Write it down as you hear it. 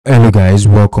Hello guys,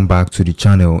 welcome back to the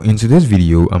channel. In today's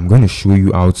video I'm going to show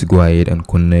you how to go ahead and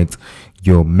connect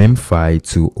your Memefi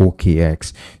to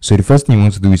OKX. So the first thing you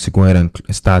want to do is to go ahead and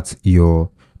start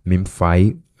your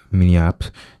Memefi mini app.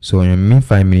 So in your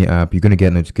Memefi mini app, you're going to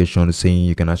get a notification saying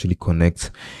you can actually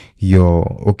connect your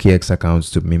OKX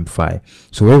accounts to Memefi.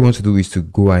 So what you want to do is to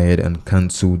go ahead and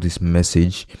cancel this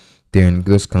message. Then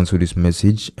just cancel this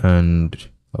message, and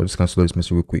I'll just cancel this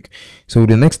message real quick. So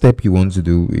the next step you want to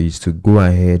do is to go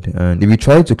ahead, and if you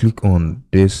try to click on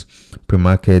this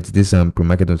pre-market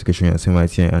notification you're seeing right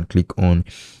here and click on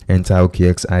enter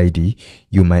OKX ID,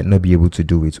 you might not be able to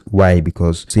do it. Why?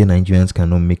 Because say Nigerians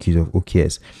cannot make use of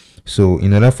OKX. So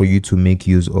in order for you to make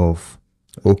use of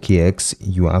OKX,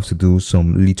 you have to do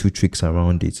some little tricks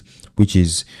around it, which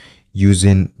is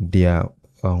using their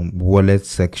wallet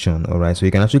section. All right, so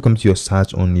you can actually come to your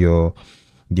search on your,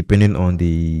 depending on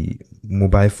the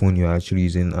mobile phone you're actually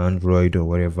using, Android or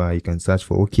whatever, you can search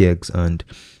for OKX and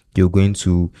you're going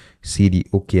to see the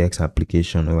OKX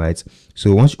application. All right,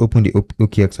 so once you open the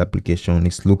OKX application,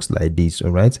 it looks like this. All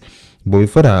right, but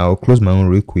before that, I'll close my own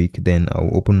real quick, then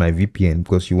I'll open my VPN,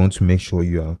 because you want to make sure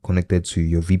you are connected to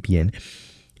your VPN.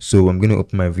 So I'm going to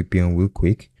open my VPN real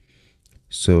quick.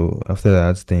 So after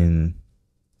that, then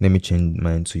let me change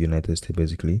mine to United States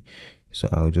basically. So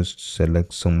I'll just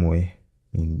select somewhere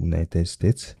in United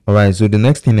States. All right, so the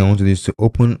next thing I want to do is to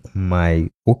open my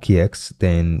OKX.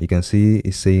 Then you can see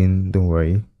it's saying, don't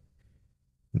worry,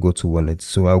 go to wallet.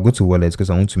 So I'll go to wallet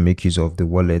because I want to make use of the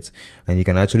wallet, and you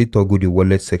can actually toggle the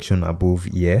wallet section above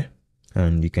here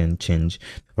and you can change.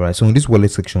 All right, so in this wallet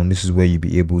section, this is where you'll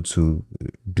be able to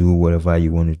do whatever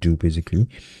you want to do basically.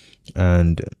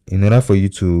 And in order for you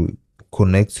to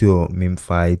connect your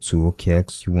Memefi to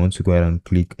OKX, you want to go ahead and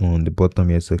click on the bottom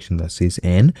here section that says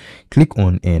N. Click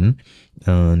on N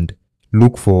and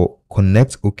look for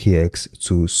connect OKX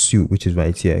to SU, which is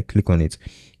right here. Click on it.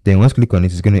 Then once you click on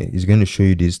it, it's gonna show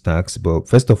you these tags. But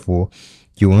first of all,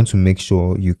 you want to make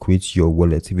sure you create your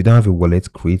wallet. If you don't have a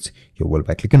wallet, create your wallet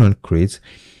by clicking on create.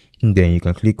 And then you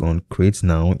can click on create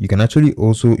now. You can actually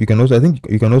also, I think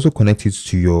you can also connect it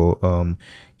to your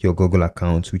Google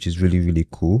account, which is really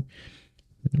cool.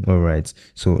 All right,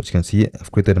 so as you can see,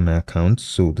 I've created my account.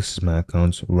 So this is my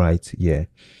account right here.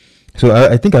 So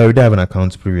I think I already have an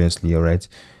account previously. All right,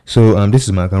 so this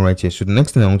is my account right here. So the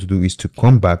next thing I want to do is to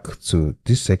come back to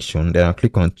this section. Then I'll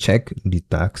click on check the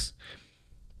tax.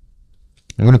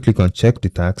 I'm going to click on check the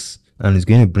tax, and it's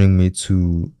going to bring me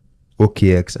to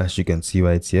OKX, as you can see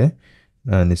right here,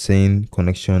 and it's saying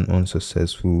connection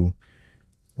unsuccessful.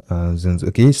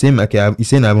 Okay, same. Okay, it's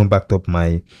saying I haven't backed up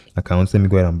my account. Let me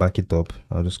go ahead and back it up.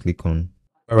 I'll just click on.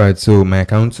 All right, so my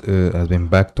account has been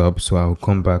backed up, so I'll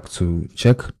come back to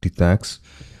check the tax.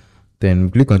 Then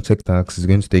click on check tax. It's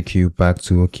going to take you back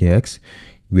to OKX,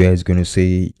 where it's going to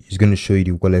say, it's going to show you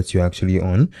the wallet you're actually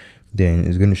on. Then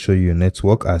it's going to show you your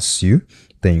network as you.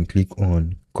 Then you click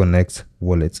on connect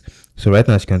wallet. So right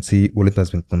now, as you can see, wallet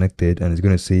has been connected, and it's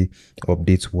going to say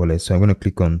update wallet. So I'm going to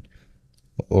click on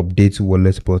update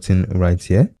wallet button right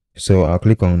here. So I'll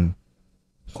click on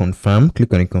confirm.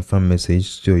 Click on the confirm message,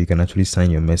 so you can actually sign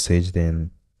your message.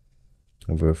 Then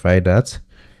I'll verify that.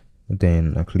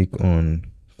 Then I click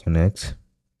on connect.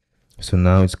 So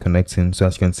now it's connecting. So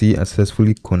as you can see, I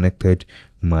successfully connected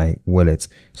my wallet.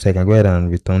 So I can go ahead and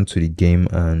return to the game,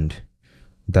 and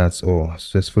that's all. I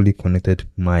successfully connected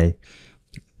my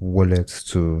wallet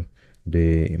to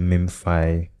the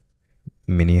Memefi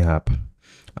mini app.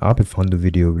 I hope you found the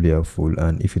video really helpful,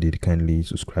 and if you did, kindly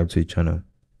subscribe to the channel.